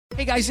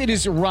Hey guys, it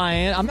is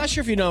Ryan. I'm not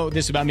sure if you know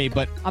this about me,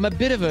 but I'm a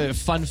bit of a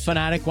fun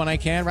fanatic when I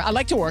can. I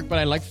like to work, but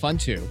I like fun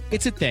too.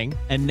 It's a thing.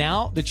 And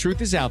now the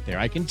truth is out there.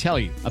 I can tell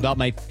you about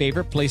my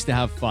favorite place to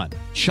have fun.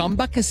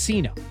 Chumba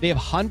Casino. They have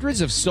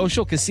hundreds of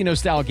social casino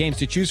style games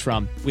to choose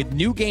from with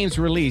new games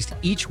released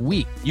each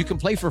week. You can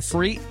play for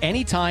free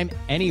anytime,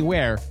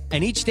 anywhere.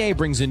 And each day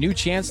brings a new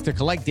chance to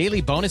collect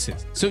daily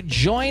bonuses. So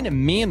join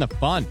me in the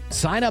fun.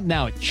 Sign up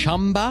now at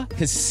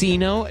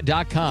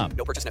ChumbaCasino.com.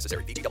 No purchase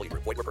necessary. VGW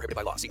Group. Void where prohibited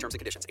by law. See terms and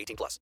conditions. 18+.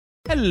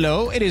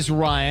 Hello, it is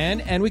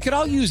Ryan, and we could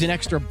all use an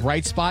extra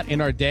bright spot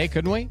in our day,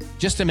 couldn't we?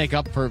 Just to make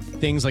up for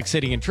things like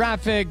sitting in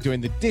traffic,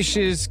 doing the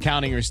dishes,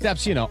 counting your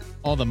steps, you know,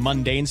 all the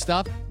mundane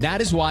stuff. That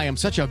is why I'm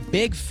such a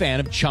big fan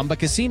of Chumba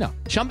Casino.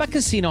 Chumba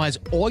Casino has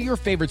all your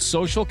favorite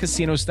social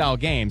casino-style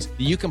games that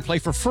you can play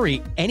for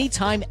free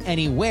anytime,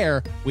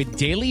 anywhere with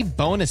daily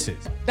bonuses.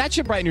 That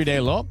should brighten your day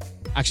a little.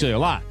 Actually, a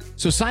lot.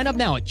 So sign up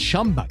now at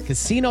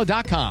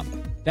ChumbaCasino.com.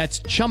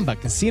 That's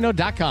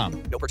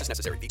ChumbaCasino.com. No purchase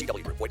necessary.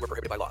 VGW Group. Void where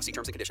prohibited by law. See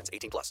terms and conditions.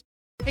 18+.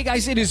 Hey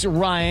guys, it is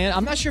Ryan.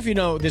 I'm not sure if you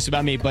know this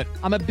about me, but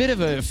I'm a bit of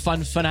a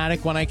fun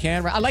fanatic when I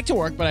can. I like to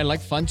work, but I like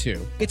fun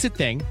too. It's a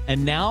thing.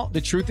 And now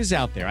the truth is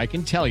out there. I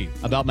can tell you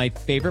about my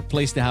favorite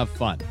place to have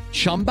fun.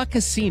 Chumba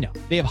Casino.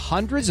 They have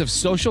hundreds of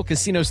social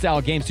casino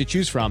style games to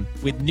choose from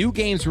with new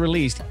games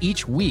released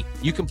each week.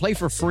 You can play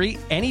for free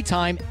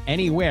anytime,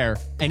 anywhere.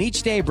 And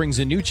each day brings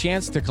a new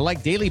chance to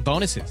collect daily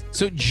bonuses.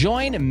 So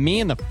join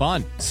me in the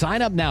fun.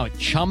 Sign up now at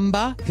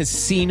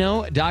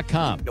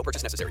ChumbaCasino.com. No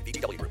purchase necessary.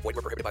 VGW Group. Void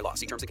where prohibited by law.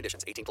 See terms and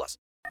conditions. 18+.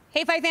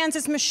 Hey, Fight fans,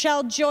 it's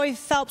Michelle Joy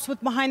Phelps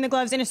with Behind the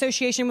Gloves in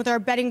association with our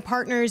betting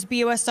partners,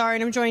 BOSR,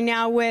 and I'm joined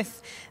now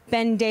with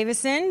Ben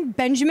Davison.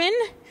 Benjamin,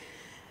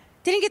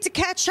 didn't get to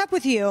catch up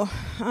with you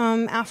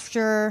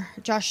after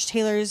Josh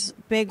Taylor's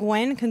big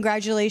win.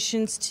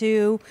 Congratulations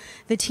to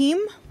the team.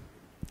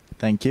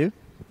 Thank you.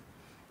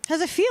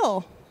 How's it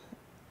feel?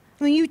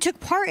 I mean, you took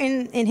part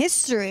in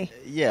history.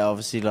 Yeah,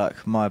 obviously,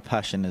 like, my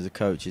passion as a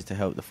coach is to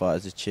help the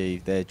fighters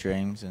achieve their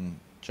dreams, and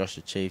Josh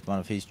achieved one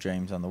of his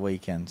dreams on the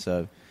weekend.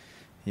 So,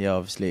 yeah,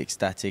 obviously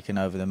ecstatic and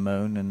over the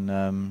moon,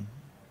 and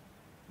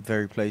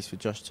very pleased for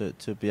Josh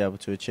to be able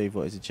to achieve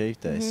what he's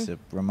achieved there. It's a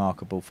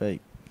remarkable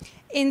feat.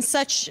 In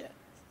such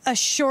a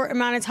short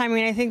amount of time, I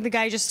mean, I think the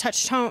guy just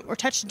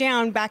touched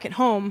down back at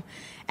home,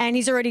 and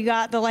he's already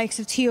got the likes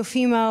of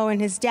Teofimo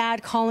and his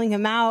dad calling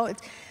him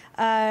out.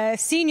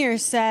 Senior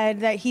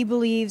said that he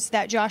believes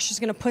that Josh is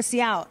going to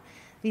pussy out.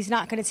 He's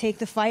not going to take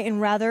the fight,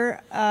 and rather,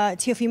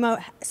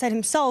 Teofimo said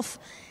himself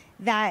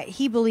that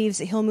he believes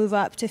that he'll move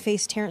up to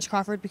face Terrence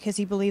Crawford because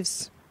he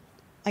believes,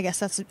 I guess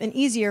that's an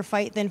easier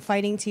fight than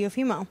fighting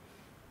Teofimo.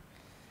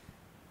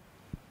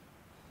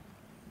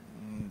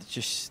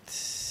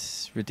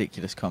 Just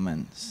ridiculous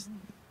comments.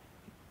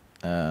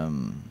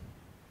 Did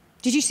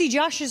you see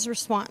Josh's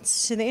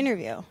response to the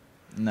interview?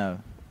 No.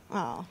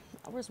 Oh,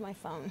 where's my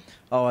phone?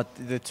 Oh,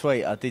 the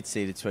tweet. I did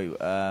see the tweet.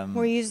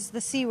 Where he used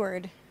the C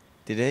word.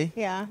 Did he?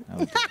 Yeah.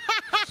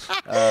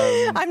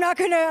 Oh. I'm not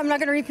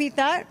gonna repeat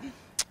that.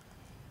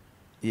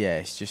 Yeah,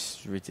 it's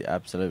just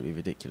absolutely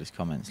ridiculous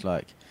comments.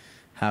 Like,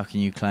 how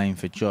can you claim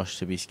for Josh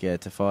to be scared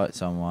to fight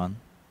someone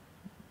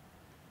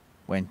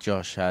when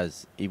Josh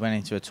he went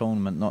into a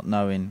tournament not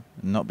knowing,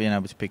 not being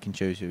able to pick and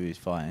choose who he was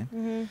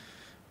fighting,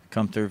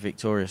 come through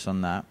victorious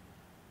on that,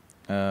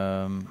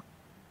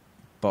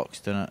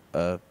 boxed in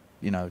a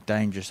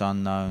dangerous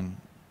unknown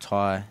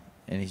tie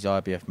in his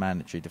IBF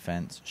mandatory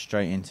defence,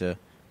 straight into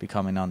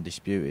becoming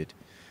undisputed.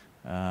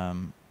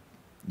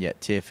 Yet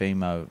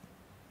Teofimo,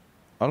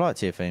 I like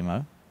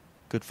Teofimo,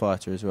 good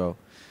fighter as well,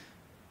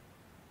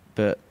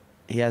 but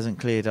he hasn't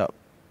cleared up.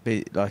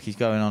 Like, he's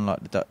going on like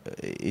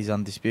he's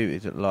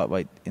undisputed at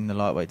lightweight in the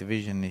lightweight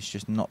division. It's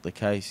just not the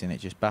case, and it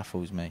just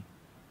baffles me.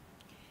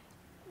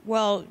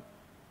 Well,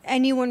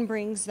 anyone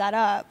brings that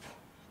up,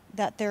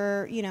 that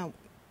there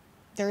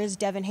is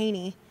Devin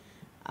Haney.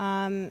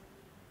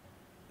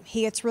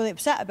 He gets really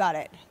upset about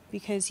it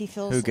because he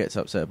feels. Who gets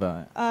upset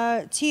about it?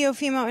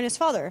 Teofimo and his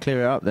father.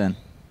 Clear it up then.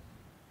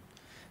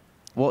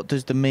 What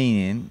does the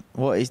meaning?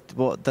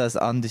 What does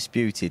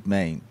undisputed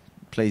mean?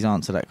 Please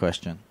answer that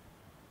question.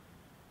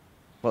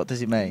 What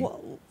does it mean?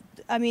 Well,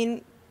 I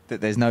mean, that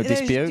there's no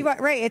dispute.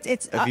 Right.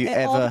 It's. Have you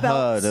ever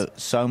heard of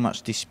so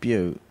much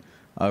dispute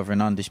over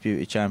an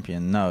undisputed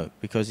champion? No,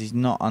 because he's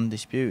not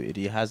undisputed.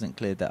 He hasn't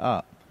cleared that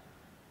up.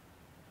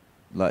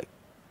 Like,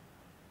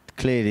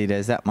 clearly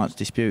there's that much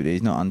dispute that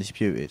he's not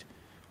undisputed.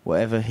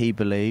 Whatever he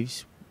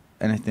believes,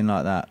 anything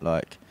like that,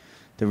 like,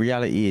 the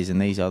reality is,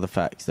 and these are the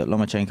facts, that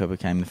Lomachenko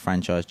became the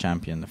franchise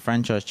champion. The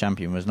franchise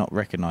champion was not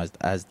recognised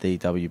as the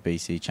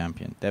WBC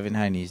champion. Devin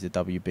Haney is the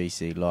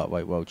WBC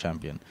lightweight world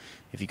champion.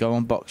 If you go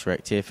on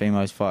BoxRec,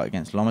 Teofimo's fight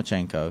against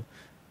Lomachenko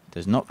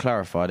does not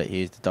clarify that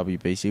he is the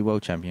WBC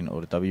world champion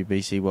or the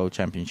WBC world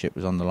championship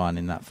was on the line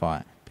in that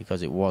fight,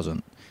 because it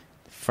wasn't.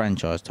 The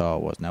franchise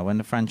title was. Now, when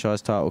the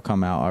franchise title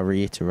come out, I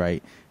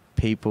reiterate,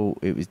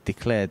 it was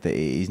declared that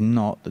it is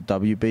not the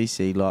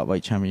WBC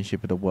lightweight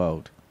championship of the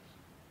world.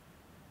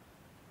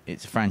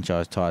 It's a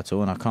franchise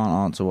title, and I can't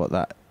answer what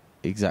that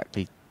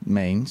exactly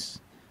means,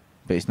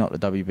 but it's not the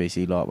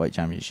WBC lightweight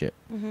championship.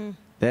 Mm-hmm.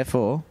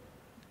 Therefore,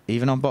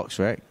 even on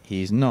BoxRec,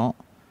 he is not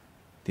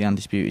the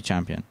undisputed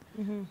champion.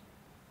 Mm-hmm.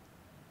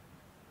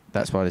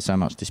 That's why there's so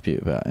much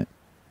dispute about it.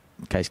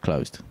 Case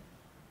closed.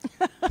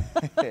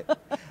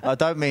 I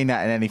don't mean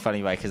that in any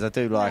funny way, because I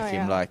do like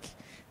him. Yeah. Like,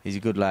 he's a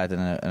good lad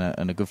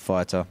and a good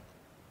fighter.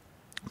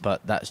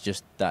 But that's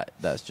just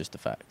the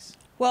facts.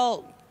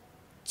 Well,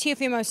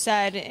 Teofimo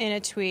said in a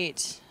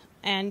tweet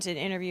and in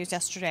interviews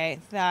yesterday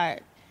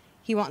that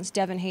he wants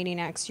Devin Haney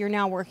next. You're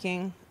now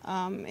working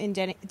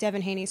in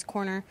Devin Haney's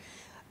corner.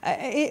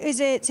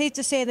 Is it safe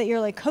to say that you're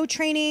like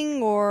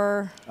co-training,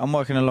 or? I'm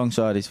working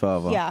alongside his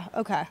father. Yeah.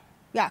 Okay.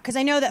 Yeah, because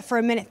I know that for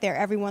a minute there,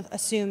 everyone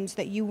assumed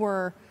that you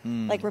were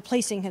like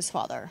replacing his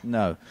father.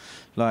 No,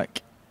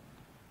 like,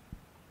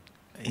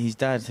 his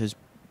dad has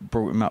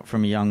brought him up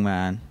from a young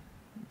man,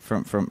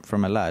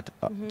 from a lad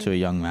up to a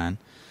young man,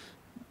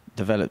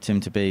 developed him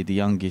to be the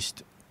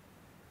youngest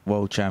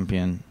world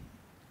champion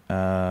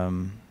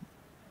in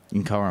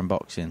current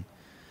boxing,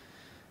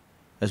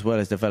 as well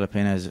as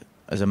developing as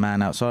a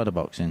man outside of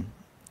boxing,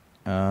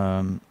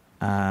 and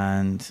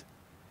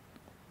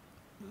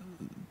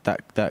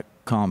that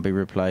can't be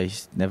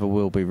replaced, never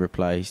will be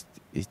replaced.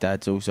 His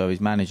dad's also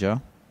his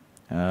manager,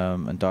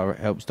 and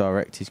helps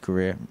direct his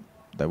career.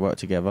 They work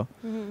together.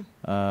 And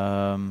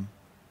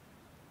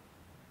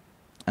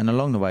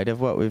along the way, they've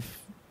worked with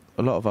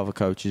a lot of other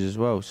coaches as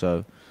well.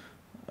 So,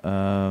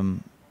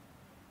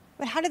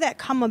 but how did that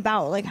come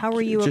about? Like, how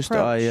were you approached?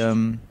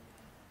 I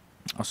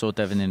saw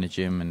Devin in the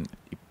gym, and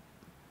he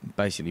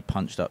basically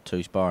punched up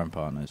 2 sparring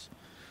partners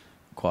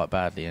quite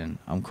badly, and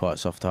I'm quite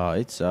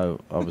soft-hearted,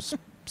 so I was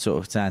sort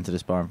of saying to the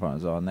sparring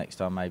partners, next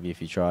time maybe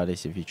if you try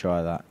this, if you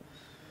try that.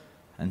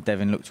 And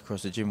Devin looked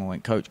across the gym and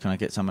went, "Coach, can I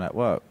get some of that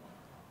work?"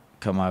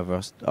 Come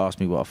over, asked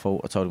me what I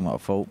thought. I told him what I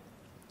thought.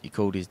 He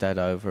called his dad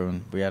over,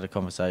 and we had a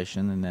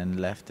conversation, and then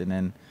left, and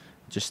then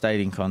just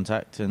stayed in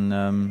contact, and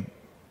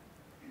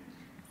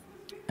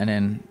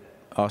then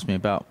asked me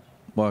about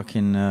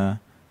working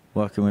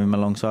with him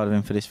alongside of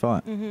him for this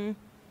fight.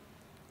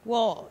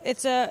 Well,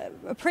 it's a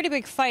pretty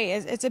big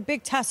fight. It's a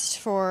big test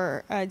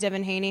for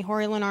Devin Haney.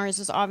 Jorge Linares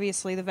is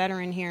obviously the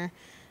veteran here,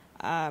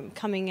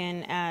 coming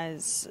in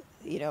as,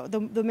 you know,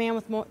 the man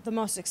with the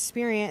most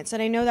experience.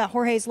 And I know that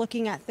Jorge's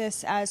looking at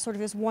this as sort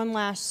of his one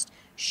last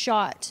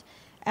shot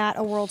at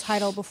a world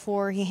title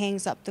before he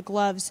hangs up the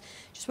gloves.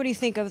 Just what do you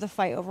think of the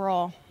fight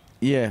overall?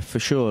 Yeah, for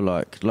sure.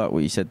 Like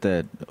what you said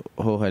there,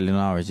 Jorge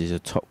Linares is a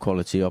top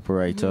quality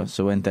operator.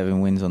 So when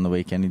Devin wins on the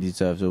weekend, he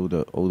deserves all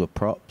the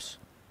props.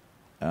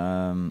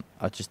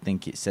 I just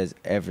think it says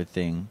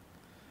everything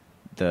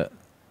that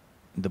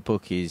the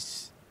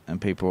bookies and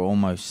people are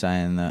almost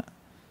saying that,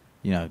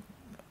 you know,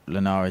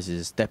 Linares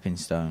is a stepping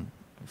stone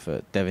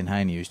for Devin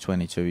Haney, who's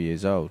 22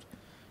 years old.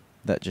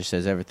 That just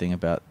says everything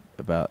about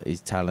his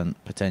talent,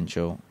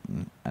 potential,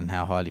 and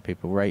how highly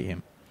people rate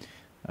him.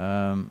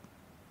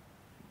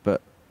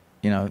 But,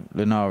 you know,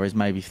 Linares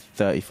may be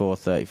 34,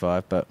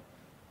 35, but,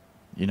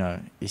 you know,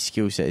 his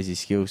skill set is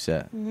his skill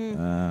set.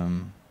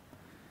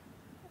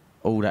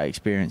 All that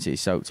experience that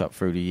he's soaked up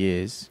through the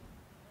years,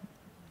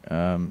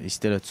 he's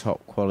still a top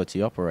quality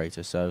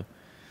operator. So,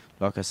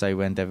 like I say,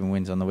 when Devin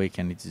wins on the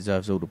weekend, he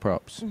deserves all the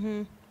props.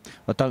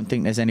 I don't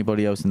think there's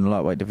anybody else in the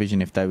lightweight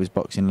division, if they was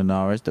boxing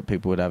Linares, that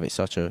people would have it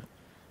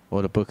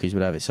or the bookies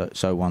would have it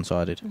so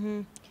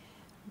one-sided.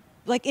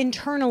 Like,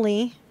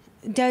 internally,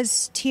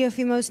 does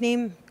Teofimo's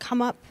name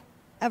come up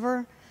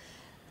ever?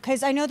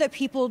 Because I know that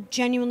people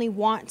genuinely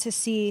want to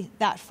see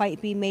that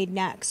fight be made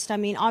next. I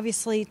mean,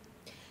 obviously,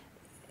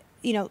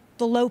 you know,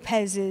 the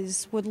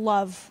Lopezes would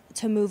love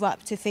to move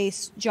up to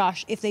face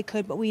Josh if they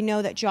could, but we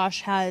know that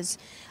Josh has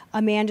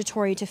a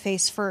mandatory to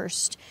face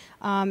first.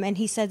 And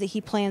he said that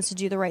he plans to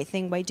do the right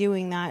thing by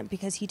doing that,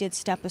 because he did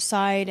step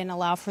aside and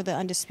allow for the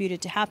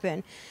undisputed to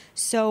happen.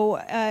 So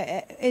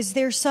is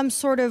there some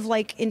sort of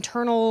like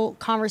internal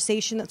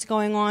conversation that's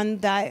going on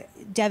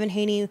that Devin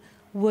Haney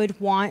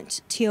would want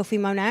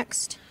Teofimo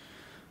next?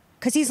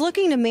 Because he's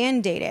looking to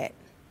mandate it.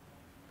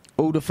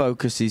 All the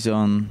focus is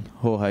on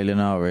Jorge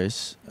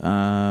Linares,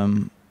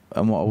 and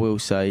what I will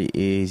say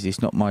is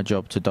it's not my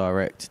job to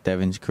direct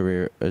Devin's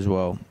career as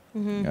well.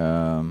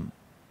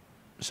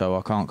 So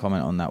I can't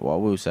comment on that. What I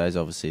will say is,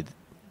 obviously,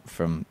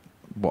 from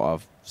what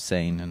I've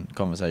seen and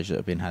conversations that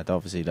have been had,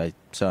 obviously they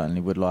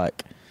certainly would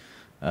like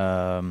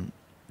to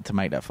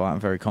make that fight. I'm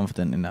very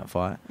confident in that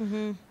fight.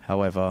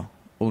 However,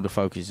 all the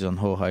focus is on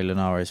Jorge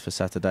Linares for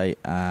Saturday,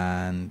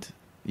 and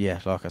yeah,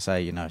 like I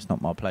say, you know, it's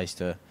not my place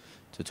to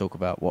talk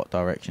about what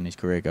direction his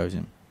career goes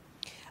in.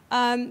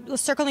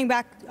 Circling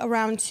back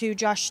around to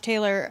Josh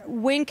Taylor,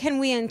 when can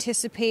we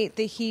anticipate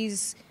that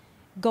he's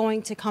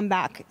going to come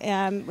back,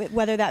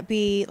 whether that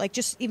be like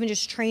just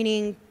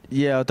training?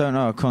 Yeah, I don't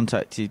know. I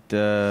contacted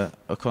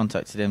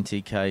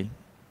MTK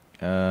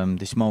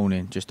this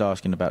morning, just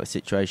asking about the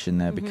situation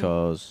there,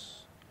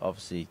 because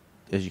obviously,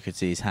 as you could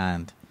see, his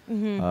hand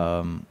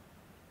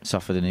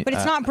suffered an. But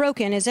it's not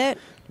broken, is it?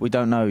 We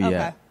don't know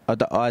yet.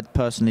 I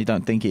personally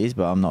don't think it is,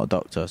 but I'm not a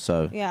doctor,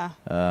 so yeah,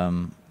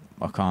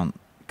 I can't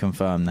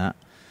confirm that.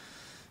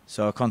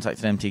 So I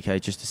contacted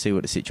MTK just to see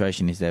what the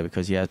situation is there,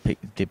 because he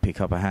did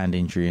pick up a hand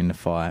injury in the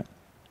fight.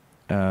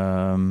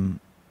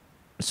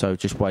 So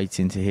just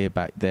waiting to hear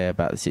back there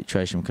about the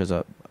situation, because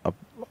I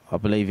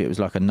believe it was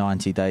like a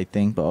 90-day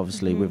thing, but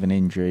obviously with an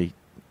injury,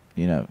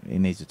 you know, he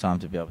needs the time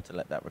to be able to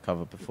let that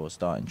recover before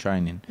starting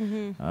training.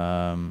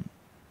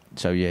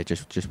 So yeah,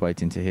 just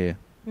waiting to hear.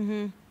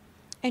 And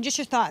just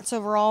your thoughts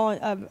overall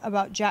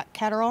about Jack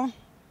Catterall?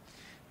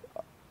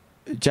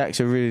 Jack's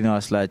a really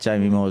nice lad.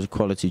 Jamie Moore's a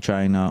quality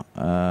trainer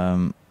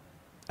and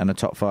a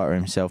top fighter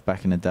himself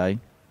back in the day.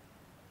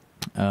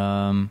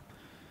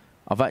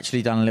 I've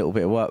actually done a little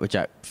bit of work with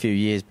Jack a few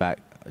years back,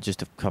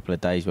 just a couple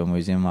of days when we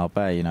was in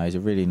Marbella. You know, he's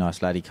a really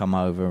nice lad. He come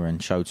over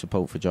and showed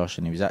support for Josh,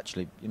 and he was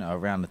actually, you know,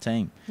 around the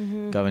team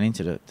going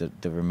into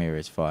the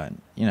Ramirez fight.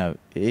 You know,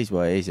 it is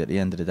what it is. At the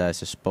end of the day,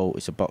 it's a sport,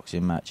 it's a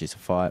boxing match, it's a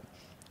fight,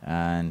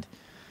 and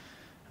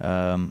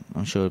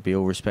I'm sure it'll be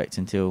all respect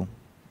until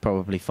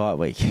probably fight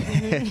week.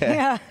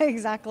 Yeah,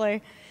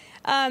 exactly.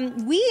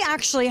 We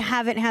actually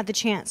haven't had the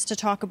chance to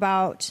talk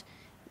about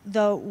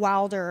the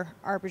Wilder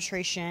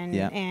arbitration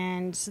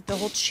and the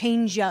whole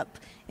change up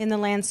in the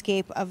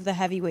landscape of the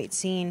heavyweight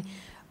scene.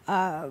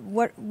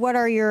 What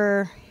are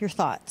your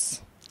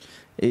thoughts?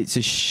 It's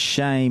a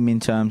shame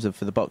in terms of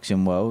for the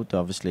boxing world.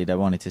 Obviously, they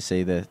wanted to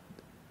see the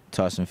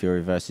Tyson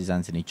Fury versus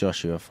Anthony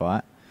Joshua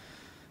fight.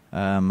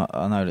 I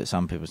know that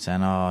some people are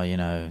saying, oh, you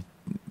know,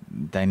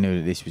 they knew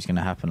that this was going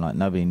to happen. Like,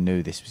 nobody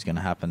knew this was going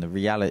to happen. The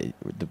reality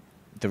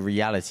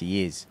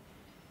is,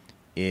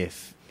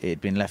 if it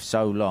had been left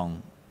so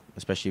long,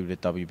 especially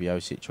with the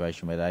WBO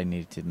situation where they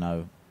needed to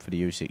know for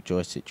the Usyk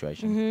Joyce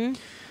situation,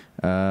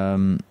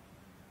 that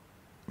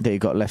it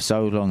got left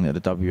so long that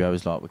the WBO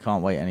was like, we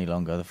can't wait any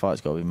longer. The fight's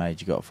got to be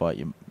made. You've got to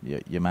fight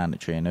your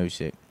mandatory and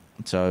Usyk.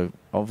 So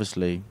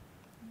obviously,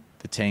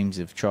 the teams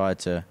have tried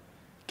to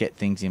get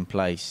things in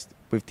place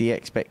with the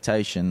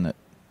expectation that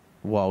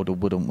Wilder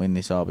wouldn't win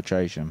this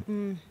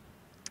arbitration.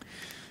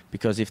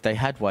 Because if they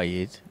had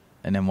waited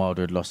and then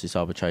Wilder had lost this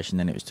arbitration,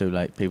 then it was too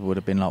late. People would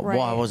have been like,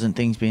 why wasn't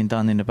things being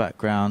done in the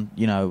background?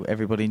 You know,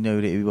 everybody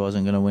knew that he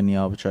wasn't going to win the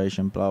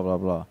arbitration, blah, blah,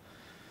 blah.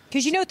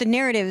 Because you know what the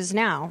narrative is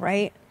now,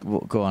 right?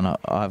 Well, go on,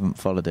 I haven't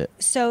followed it.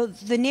 So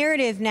the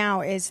narrative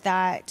now is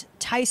that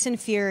Tyson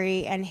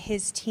Fury and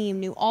his team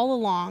knew all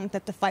along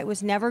that the fight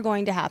was never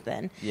going to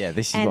happen. Yeah,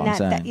 this is what I'm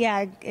saying.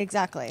 Yeah,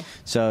 exactly.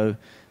 So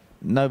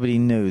nobody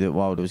knew that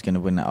Wilder was going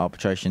to win that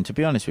arbitration. To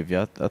be honest with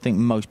you, I think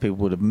most people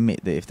would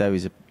admit that if there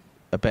was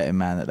a betting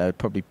man, that they would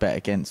probably bet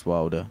against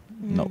Wilder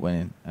not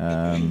winning.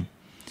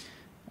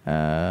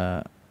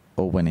 Or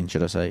winning,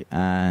 should I say.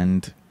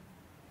 And,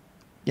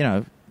 you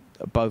know,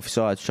 both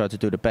sides tried to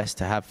do the best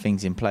to have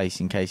things in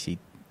place in case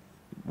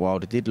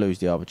Wilder did lose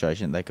the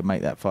arbitration, they could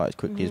make that fight as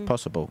quickly as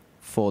possible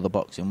for the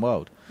boxing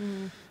world.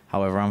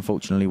 However,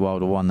 unfortunately,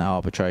 Wilder won that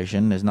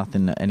arbitration. There's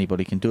nothing that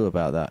anybody can do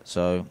about that.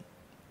 So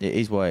it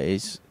is what it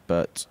is.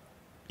 But,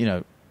 you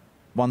know,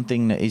 one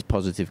thing that is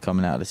positive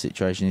coming out of the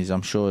situation is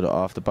I'm sure that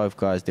after both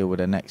guys deal with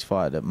their next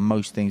fight, that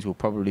most things will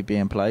probably be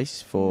in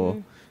place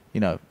for,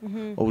 you know,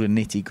 all the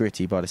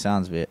nitty-gritty, by the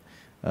sounds of it,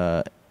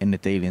 in the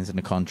dealings and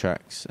the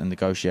contracts and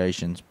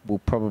negotiations will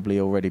probably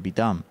already be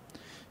done.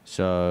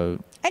 So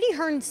Eddie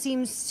Hearn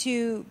seems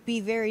to be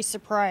very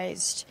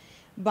surprised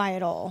by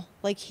it all.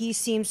 Like, he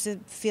seems to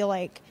feel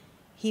like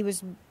he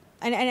was,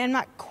 and I'm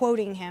not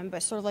quoting him,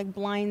 but sort of like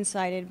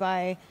blindsided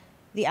by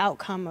the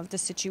outcome of the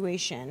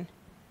situation.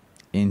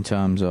 In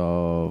terms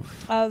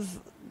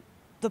of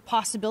the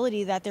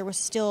possibility that there was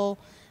still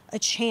a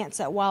chance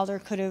that Wilder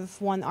could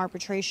have won the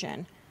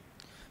arbitration.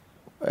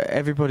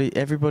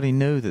 Everybody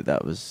knew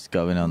that was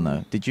going on,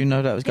 though. Did you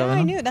know that was going on?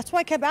 Yeah, I knew. That's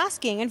why I kept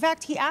asking. In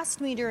fact, he asked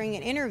me during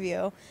an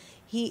interview.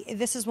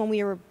 This is when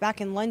we were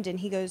back in London.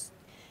 He goes,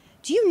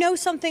 do you know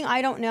something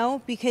I don't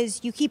know?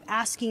 Because you keep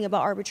asking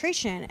about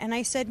arbitration. And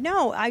I said,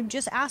 no, I'm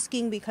just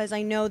asking because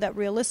I know that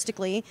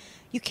realistically,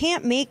 you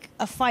can't make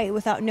a fight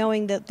without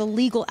knowing the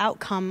legal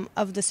outcome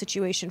of the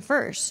situation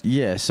first.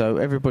 Yeah, so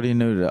everybody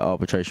knew that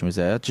arbitration was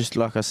there. Just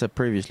like I said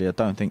previously, I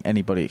don't think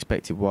anybody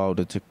expected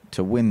Wilder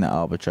to win that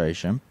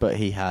arbitration, but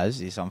he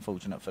has. It's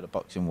unfortunate for the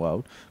boxing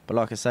world. But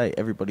like I say,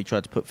 everybody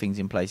tried to put things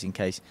in place in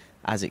case,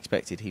 as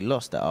expected, he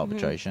lost that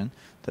arbitration,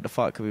 that the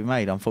fight could be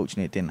made.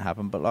 Unfortunately, it didn't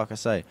happen. But like I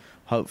say,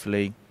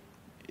 hopefully,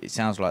 it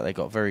sounds like they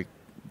got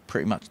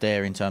pretty much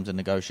there in terms of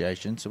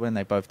negotiations. So when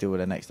they both deal with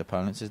their next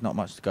opponents, there's not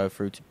much to go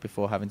through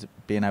before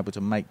being able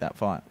to make that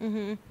fight.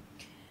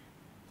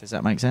 Does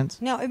that make sense?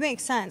 No, it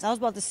makes sense. I was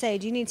about to say,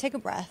 do you need to take a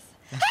breath?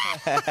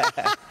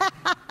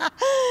 I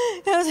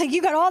was like,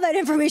 you got all that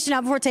information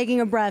out before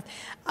taking a breath.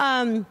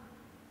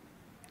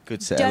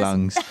 Good set of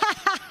lungs.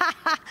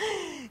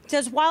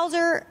 Does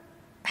Wilder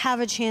have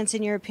a chance,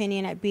 in your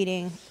opinion, at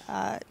beating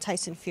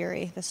Tyson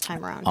Fury this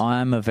time around?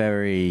 I'm a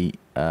very,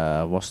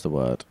 what's the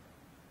word?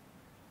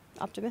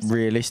 Optimistic?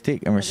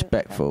 Realistic and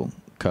respectful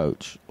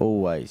coach,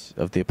 always,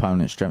 of the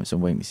opponent's strengths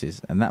and weaknesses.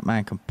 And that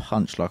man can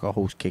punch like a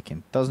horse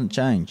kicking. Doesn't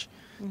change.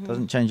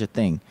 Doesn't change a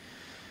thing.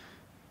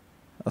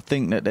 I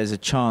think that there's a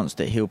chance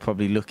that he'll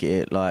probably look at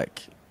it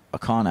like, I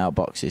can't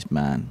outbox this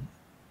man.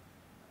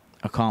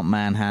 I can't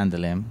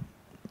manhandle him.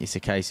 it's a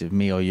case of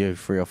me or you,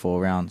 3 or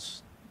 4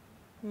 rounds.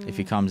 If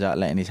he comes out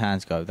letting his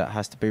hands go, that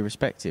has to be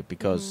respected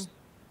because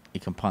he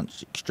can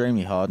punch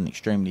extremely hard and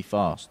extremely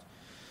fast.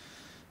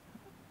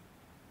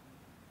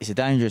 It's a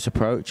dangerous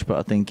approach, but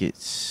I think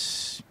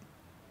it's,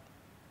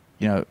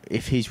 you know,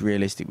 if he's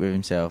realistic with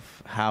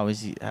himself, how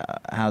does he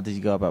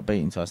go about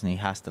beating Tyson? He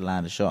has to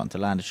land a shot, and to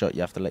land a shot,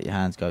 you have to let your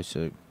hands go.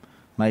 So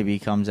maybe he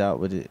comes out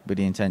with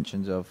the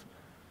intentions of,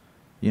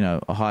 you know,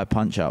 a high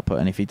punch output,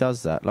 and if he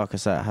does that, like I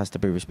say, it has to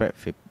be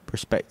respected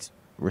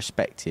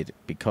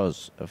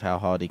because of how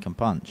hard he can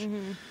punch.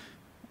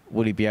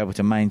 Will he be able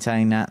to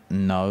maintain that?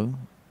 No,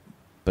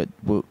 but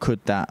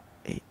could that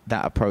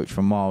approach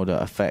from Wilder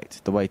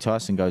affect the way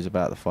Tyson goes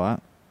about the fight?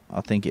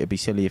 I think it'd be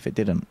silly if it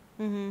didn't.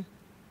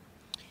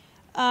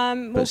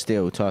 But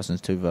still,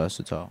 Tyson's too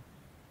versatile.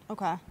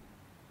 Okay.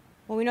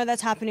 Well, we know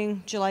that's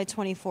happening July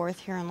 24th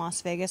here in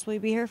Las Vegas. Will you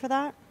be here for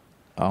that?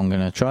 I'm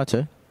going to try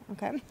to.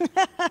 Okay.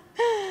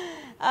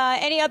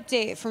 Any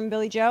update from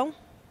Billy Joe?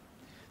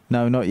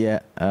 No, not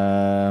yet.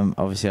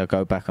 Obviously, I'll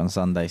go back on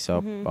Sunday,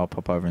 so I'll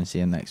pop over and see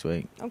him next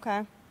week.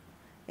 Okay.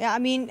 Yeah, I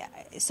mean,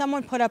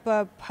 someone put up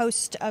a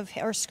post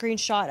or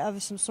screenshot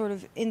of some sort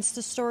of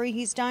Insta story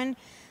he's done,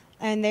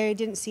 and they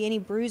didn't see any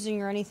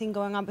bruising or anything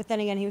going on. But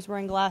then again, he was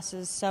wearing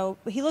glasses, so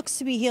he looks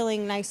to be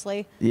healing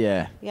nicely.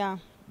 Yeah. Yeah.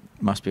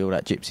 Must be all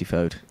that gypsy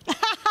food.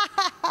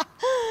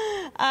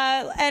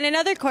 And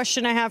another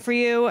question I have for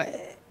you,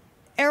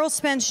 Errol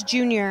Spence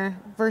Jr.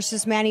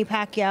 versus Manny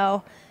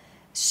Pacquiao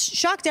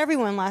shocked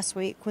everyone last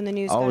week when the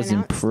news got announced. I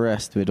was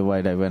impressed with the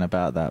way they went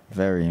about that.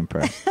 Very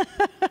impressed.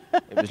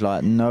 It was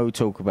like no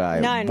talk about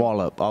it. None.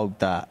 Wallop, hold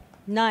that.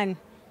 None.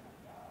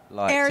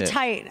 Liked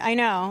airtight, I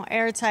know.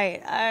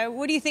 Airtight.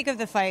 What do you think of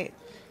the fight?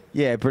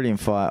 Yeah, brilliant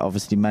fight.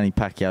 Obviously, Manny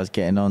Pacquiao's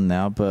getting on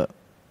now, but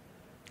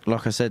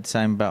like I said,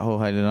 same about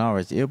Jorge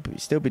Linares. He'll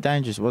still be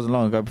dangerous. It wasn't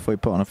long ago before he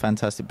put on a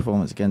fantastic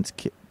performance against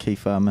Keith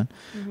Thurman.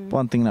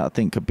 One thing that I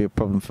think could be a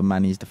problem for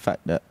Manny is the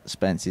fact that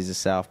Spence is a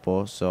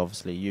southpaw, so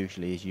obviously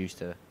usually he's used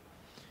to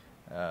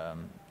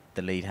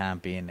the lead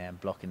hand being there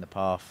and blocking the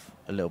path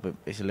a little bit.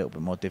 It's a little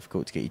bit more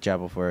difficult to get your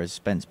jab off, whereas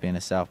Spence being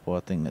a southpaw, I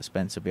think that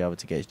Spence will be able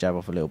to get his jab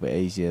off a little bit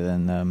easier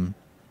than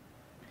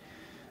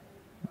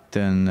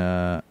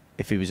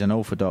if he was an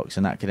orthodox,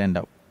 and that could end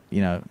up,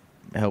 you know,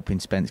 helping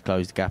Spence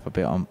close the gap a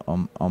bit on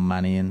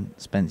Manny. And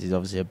Spence is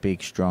obviously a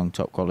big, strong,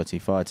 top quality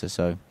fighter,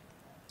 so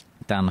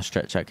down the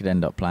stretch that could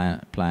end up playing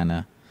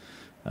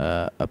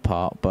a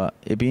part. But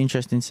it'd be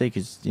interesting to see,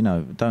 because, you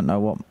know, don't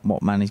know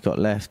what Manny's got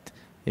left,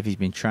 if he's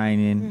been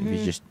training, if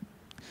he's just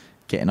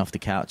getting off the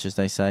couch, as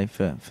they say,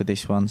 for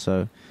this one.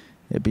 So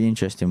it'd be an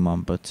interesting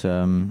one. But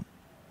well,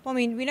 I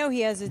mean, we know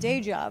he has a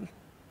day job.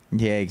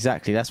 Yeah,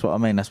 exactly. That's what I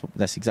mean.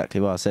 That's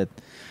exactly what I said.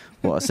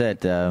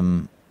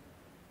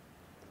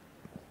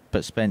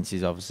 But Spence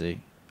is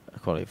obviously a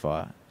quality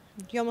fighter.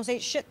 You almost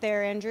ate shit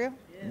there, Andrew.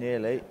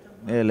 Yeah.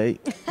 Nearly.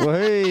 Well,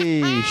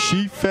 hey,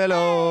 she fell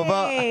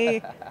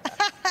over.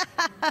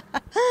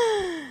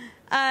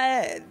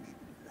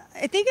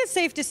 I think it's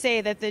safe to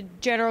say that the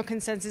general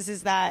consensus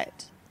is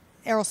that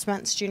Errol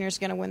Spence Jr. is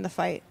going to win the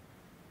fight.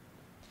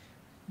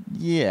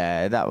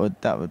 Yeah, that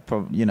would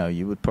probably, you know,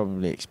 you would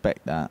probably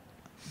expect that.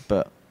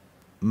 But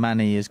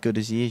Manny, as good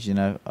as he is, you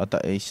know,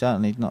 he's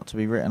certainly not to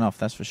be written off,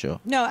 that's for sure.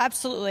 No,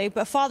 absolutely.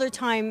 But Father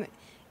Time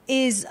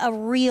is a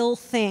real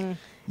thing.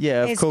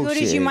 Yeah, of course. As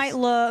good as you might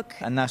look.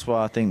 And that's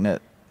why I think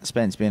that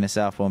Spence being a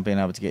southpaw and being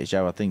able to get his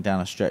jab, I think down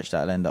a stretch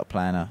that'll end up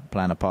playing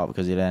a part,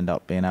 because he'll end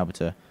up being able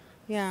to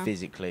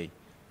physically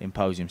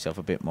impose himself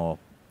a bit more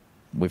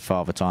with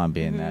Father Time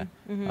being there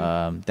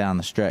down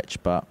the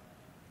stretch. But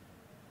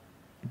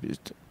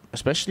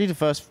especially the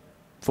first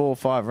 4 or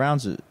 5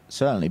 rounds would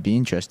certainly be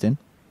interesting.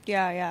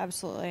 Yeah,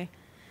 absolutely.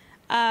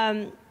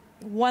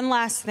 One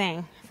last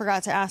thing I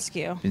forgot to ask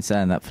you. Been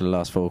saying that for the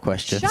last 4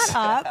 questions. Shut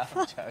up.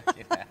 I'm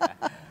joking.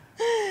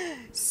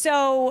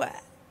 So,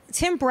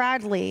 Tim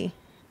Bradley,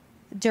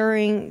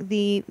 during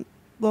the,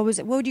 what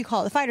would you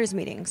call it? The fighters'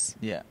 meetings.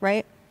 Yeah.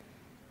 Right?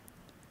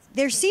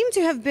 There seemed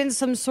to have been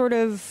some sort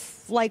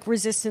of like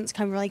resistance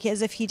coming, like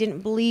as if he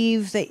didn't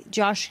believe that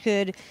Josh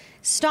could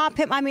stop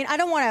him. I mean, I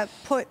don't want to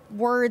put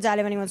words out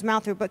of anyone's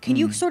mouth here, but can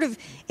you sort of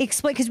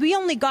explain? Because we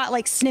only got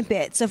like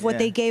snippets of what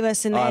they gave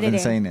us in the editing. I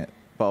haven't seen it,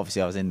 but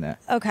obviously I was in there.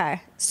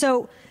 Okay.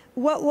 So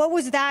what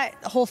was that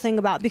whole thing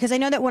about? Because I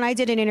know that when I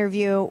did an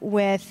interview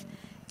with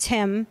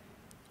Tim,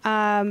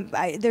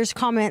 there's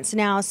comments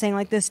now saying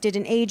like this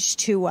didn't age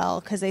too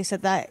well, because they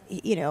said that,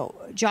 you know,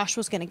 Josh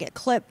was going to get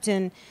clipped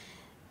and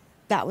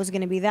that was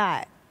going to be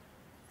that.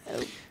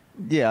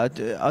 Yeah,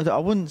 I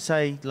wouldn't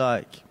say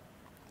like.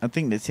 I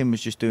think that Tim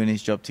was just doing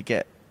his job to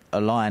get a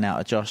line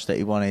out of Josh that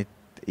he wanted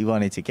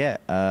to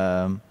get.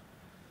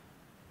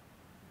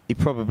 He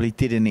probably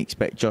didn't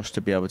expect Josh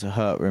to be able to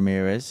hurt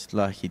Ramirez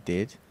like he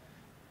did,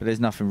 but there's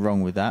nothing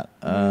wrong with that.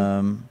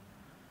 A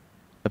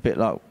bit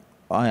like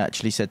I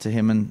actually said to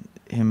him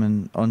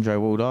and Andre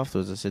Ward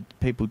afterwards. I said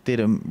people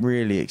didn't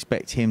really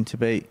expect him to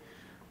beat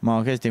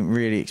Marquez, didn't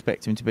really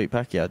expect him to beat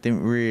Pacquiao,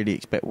 didn't really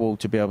expect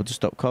Ward to be able to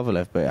stop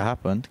Kovalev, but it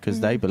happened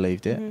because they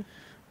believed it.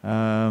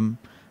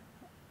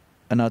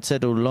 And I'd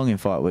said all along in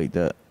fight week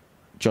that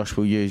Josh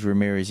will use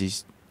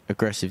Ramirez's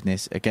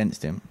aggressiveness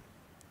against him,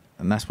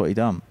 and that's what he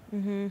done.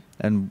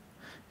 And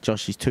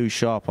Josh is too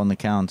sharp on the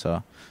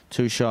counter,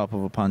 too sharp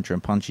of a puncher,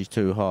 and punches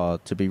too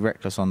hard to be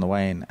reckless on the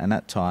way in. And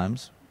at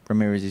times,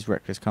 Ramirez is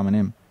reckless coming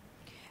in.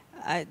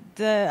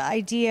 The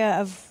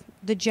idea of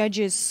the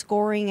judges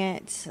scoring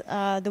it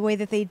the way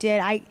that they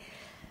did,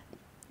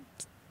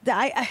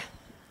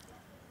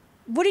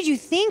 what did you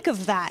think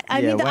of that?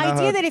 I mean, the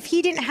idea that if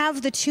he didn't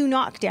have the 2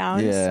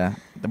 knockdowns. Yeah.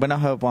 When I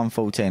heard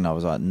 114, I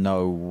was like,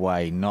 no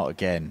way, not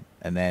again.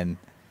 And then.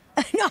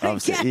 Not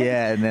again.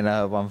 Yeah, and then I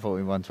heard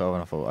 114, 112,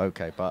 and I thought,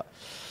 okay. But,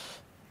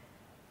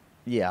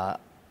 yeah,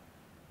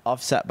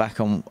 I've sat back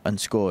and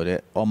scored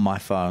it on my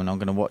phone. I'm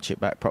going to watch it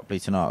back properly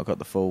tonight. I've got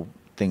the full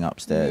thing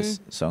upstairs,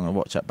 so I'm going to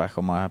watch that back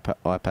on my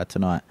iPad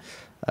tonight.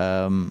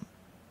 From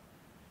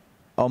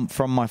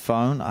my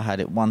phone, I had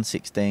it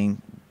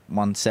 116,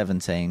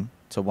 117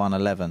 to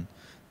 111.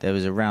 There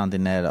was a round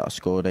in there that I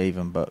scored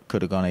even, but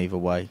could have gone either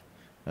way.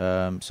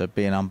 So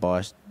being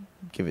unbiased,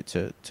 give it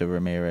to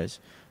Ramirez.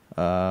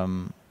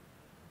 That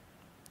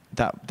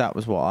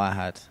was what I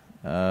had.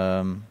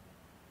 There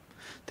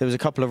was a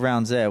couple of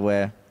rounds there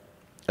where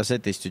I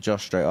said this to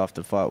Josh straight after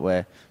the fight,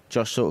 where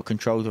Josh sort of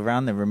controlled the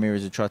round, then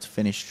Ramirez had tried to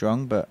finish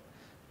strong. But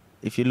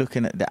if you're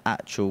looking at the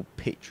actual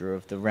picture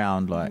of the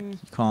round, like you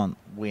can't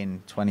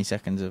win 20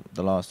 seconds of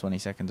the last 20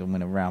 seconds and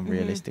win a round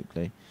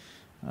realistically.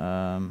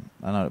 I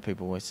know that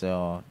people always say,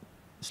 "Oh,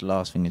 it's the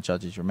last thing the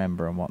judges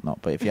remember" and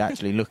whatnot. But if you're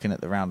actually looking at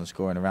the round and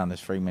scoring a round,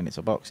 there's 3 minutes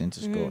of boxing to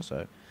score.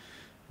 So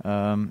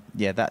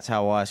yeah, that's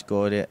how I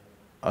scored it.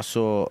 I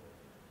saw.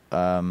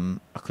 I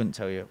couldn't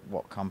tell you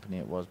what company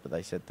it was, but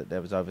they said that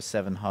there was over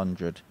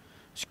 700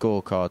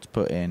 scorecards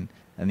put in,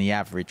 and the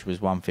average was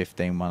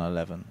 115,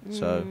 111.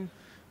 So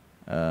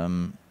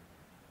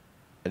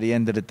at the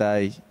end of the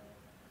day,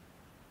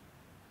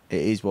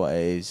 it is what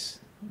it is.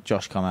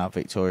 Josh come out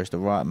victorious. The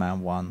right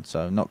man won,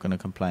 so not going to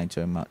complain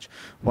too much.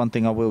 One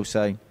thing I will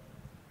say,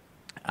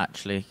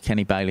 actually,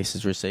 Kenny Bayliss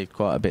has received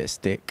quite a bit of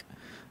stick.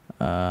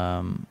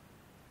 And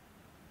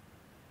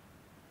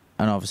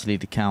obviously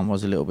the count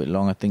was a little bit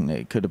long. I think that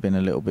it could have been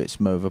a little bit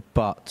smoother.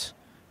 But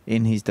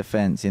in his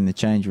defence, in the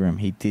changing room,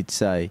 he did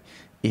say,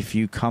 if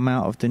you come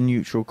out of the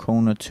neutral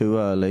corner too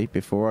early,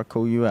 before I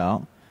call you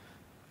out,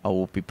 I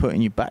will be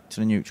putting you back to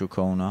the neutral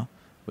corner,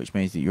 which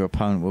means that your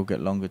opponent will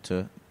get longer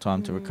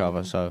time to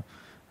recover. So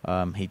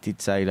he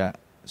did say that.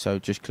 So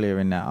just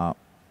clearing that up.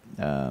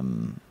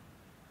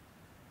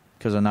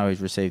 Because I know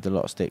he's received a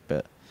lot of stick,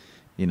 but,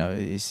 you know,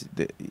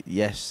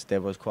 yes,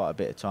 there was quite a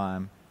bit of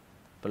time.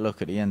 But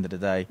look, at the end of the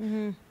day,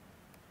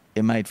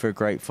 it made for a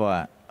great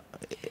fight.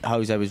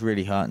 Jose was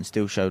really hurt and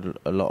still showed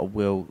a lot of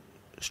will,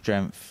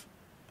 strength,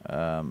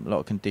 a lot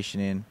of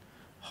conditioning,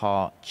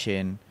 heart,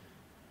 chin,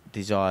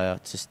 desire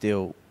to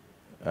still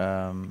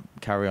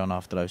carry on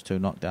after those 2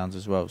 knockdowns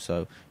as well.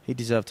 So he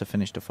deserved to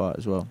finish the fight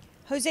as well.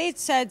 Jose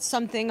said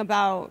something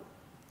about,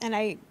 and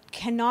I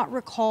cannot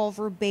recall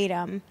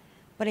verbatim,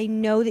 but I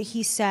know that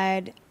he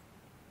said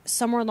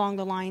somewhere along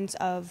the lines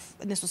of,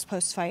 and this was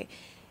post-fight,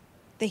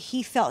 that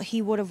he felt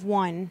he would have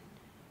won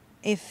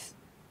if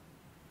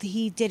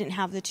he didn't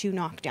have the 2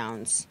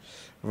 knockdowns.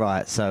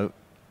 Right, so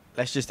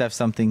let's just have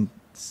something,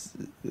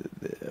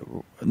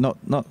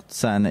 not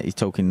saying that he's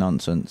talking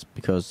nonsense,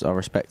 because I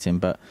respect him,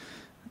 but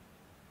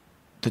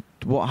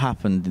what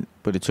happened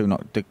with the 2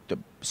 knockdowns,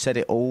 said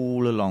it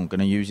all along, going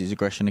to use his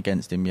aggression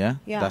against him, yeah?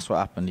 That's what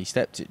happened. He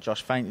stepped it,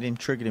 Josh feinted him,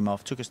 triggered him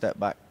off, took a step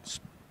back,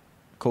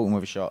 caught him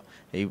with a shot.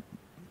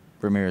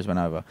 Ramirez went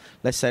over.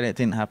 Let's say that it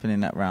didn't happen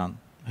in that round.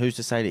 Who's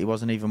to say that he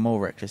wasn't even more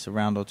reckless a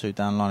round or 2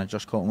 down the line and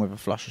Josh caught him with a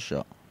flusher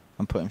shot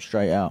and put him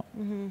straight out?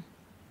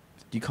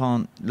 You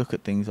can't look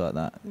at things like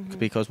that,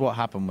 because what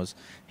happened was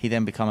he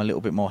then become a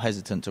little bit more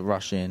hesitant to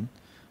rush in,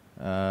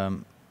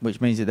 which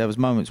means that there was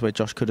moments where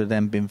Josh could have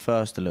then been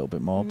first a little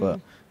bit more,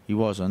 but he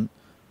wasn't.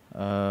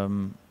 I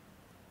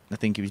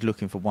think he was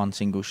looking for one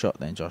single shot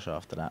then, Josh,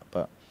 after that.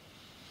 But,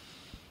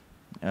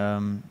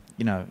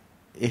 you know,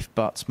 if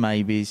buts,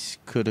 maybes,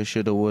 coulda,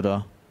 shoulda,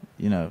 woulda,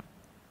 you know,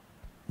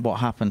 what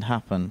happened.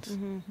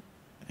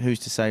 Who's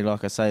to say,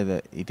 like I say,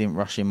 that he didn't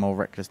rush in more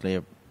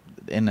recklessly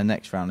in the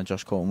next round and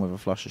Josh caught him with a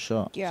flusher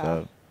shot? Yeah.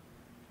 So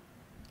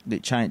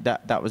it changed.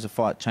 That was a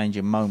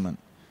fight-changing moment,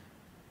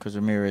 because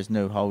Ramirez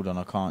knew, hold on,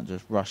 I can't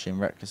just rush in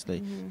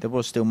recklessly. There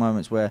was still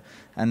moments where,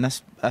 and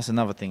that's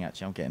another thing,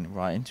 actually. I'm getting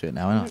right into it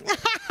now, aren't I?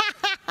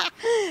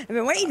 I've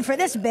been waiting for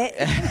this bit.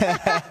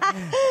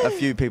 A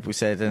few people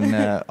said,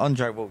 and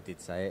Andre Wall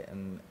did say it,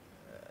 and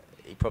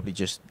he probably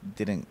just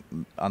didn't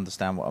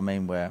understand what I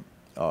mean, where,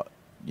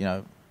 you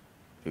know,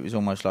 it was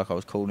almost like I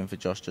was calling for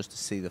Josh just to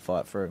see the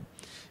fight through.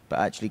 But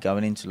actually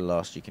going into the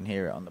last, you can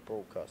hear it on the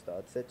broadcast that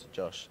I'd said to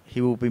Josh,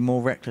 he will be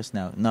more reckless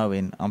now,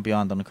 knowing I'm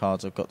behind on the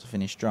cards, I've got to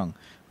finish strong,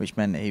 which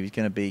meant that he was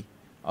going to be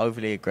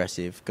overly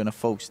aggressive, going to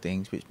force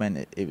things, which meant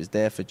that it was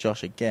there for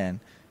Josh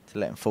again to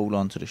let him fall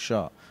onto the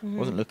shot. I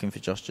wasn't looking for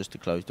Josh just to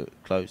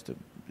close to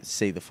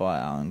see the fight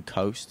out and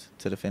coast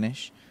to the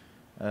finish.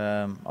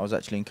 I was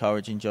actually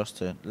encouraging Josh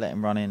to let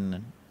him run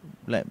in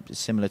and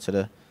similar to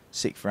the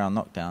 6th round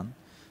knockdown,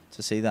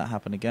 to see that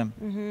happen again.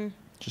 Mm-hmm.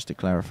 Just to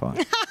clarify.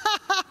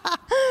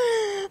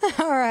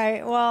 All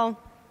right. Well,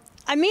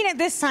 I mean it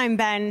this time,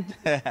 Ben.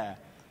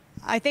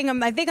 I think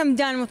I'm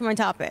done with my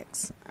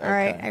topics. All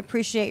right. I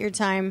appreciate your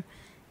time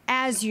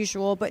as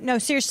usual, but no,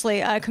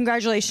 seriously,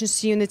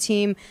 congratulations to you and the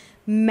team.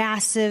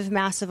 Massive,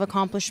 massive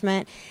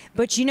accomplishment.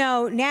 But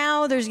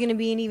now there's going to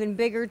be an even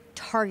bigger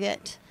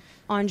target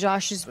on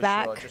Josh's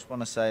back. Sure. I just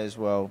want to say as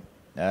well,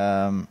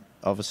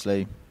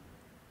 obviously,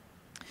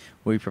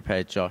 we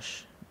prepared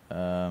Josh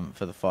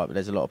for the fight, but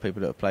there's a lot of people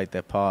that have played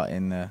their part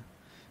in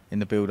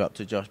the build-up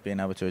to Josh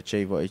being able to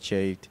achieve what he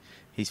achieved.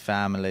 His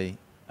family,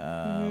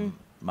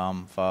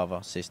 mum, father,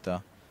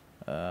 sister,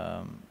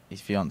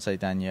 his fiancée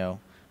Danielle,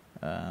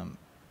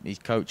 his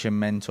coach and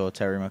mentor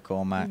Terry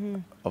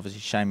McCormack,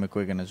 obviously Shane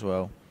McGuigan as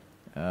well.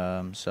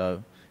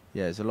 So,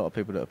 yeah, there's a lot of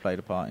people that have played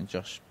a part in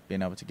Josh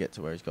being able to get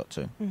to where he's got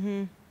to.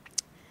 Mm-hmm.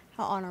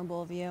 How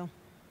honourable of you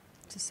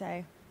to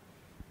say.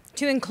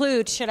 To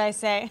include, should I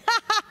say.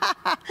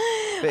 But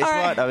it's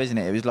right though, isn't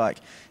it?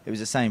 It was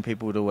the same.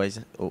 People would always,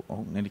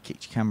 nearly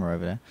kicked your camera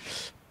over there.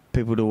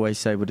 People would always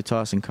say with the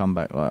Tyson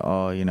comeback, like,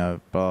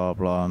 blah,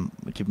 blah, and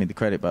give me the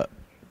credit. But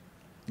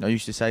I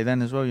used to say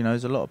then as well,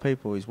 there's a lot of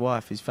people, his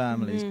wife, his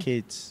family, his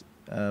kids,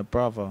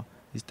 brother,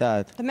 his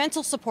dad. The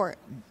mental support.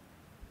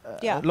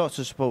 Yeah. Lots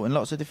of support in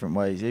lots of different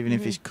ways, even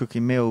if it's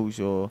cooking meals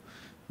or,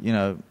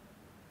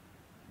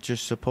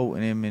 just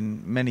supporting him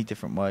in many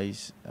different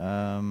ways.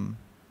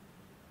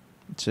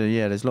 So,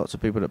 yeah, there's lots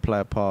of people that play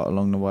a part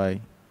along the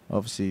way.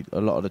 Obviously, a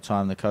lot of the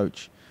time the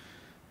coach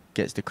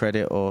gets the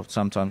credit or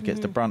sometimes gets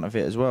the brunt of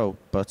it as well.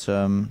 But,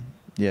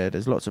 yeah,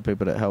 there's lots of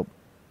people that help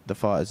the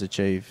fighters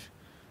achieve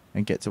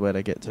and get to where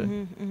they get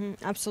to.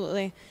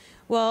 Absolutely.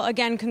 Well,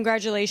 again,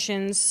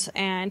 congratulations,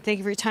 and thank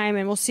you for your time.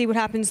 And we'll see what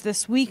happens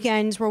this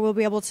weekend, where we'll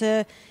be able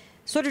to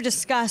sort of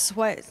discuss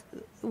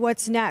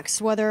what's next,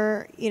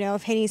 whether,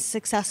 if Haney's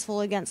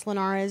successful against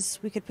Linares,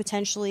 we could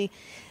potentially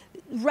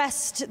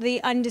rest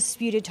the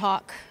undisputed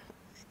talk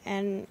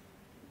and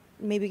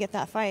maybe get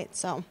that fight.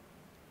 So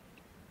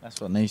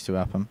that's what needs to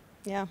happen.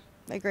 Yeah,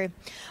 I agree.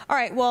 All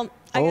right, well,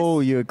 I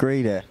guess... you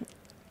agree there.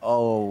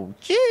 Oh,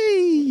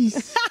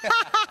 jeez.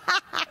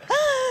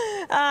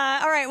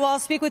 All right, well, I'll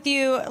speak with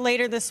you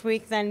later this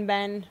week then,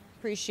 Ben.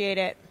 Appreciate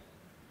it.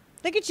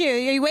 Look at you. Are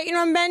you waiting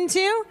on Ben,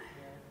 too?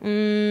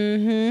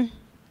 Mm-hmm.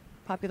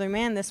 Popular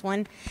man, this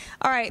one.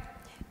 All right.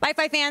 Bye,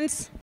 Fight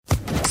fans.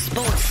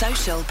 Sports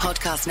Social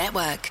Podcast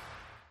Network.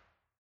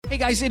 Hey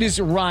guys, it is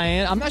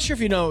Ryan. I'm not sure if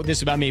you know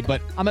this about me,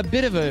 but I'm a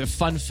bit of a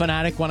fun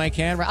fanatic when I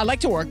can. I like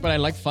to work, but I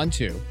like fun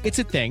too. It's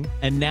a thing.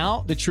 And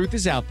now the truth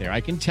is out there.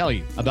 I can tell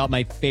you about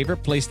my favorite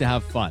place to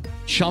have fun.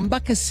 Chumba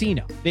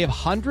Casino. They have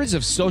hundreds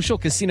of social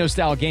casino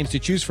style games to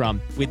choose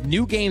from with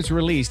new games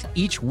released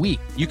each week.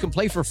 You can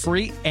play for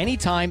free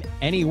anytime,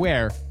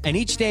 anywhere. And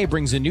each day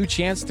brings a new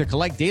chance to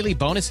collect daily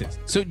bonuses.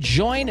 So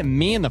join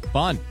me in the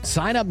fun.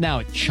 Sign up now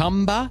at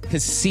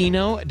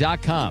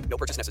ChumbaCasino.com. No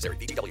purchase necessary.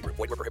 VGW Group.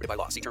 Void where prohibited by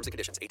law. See terms and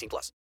conditions. 18+.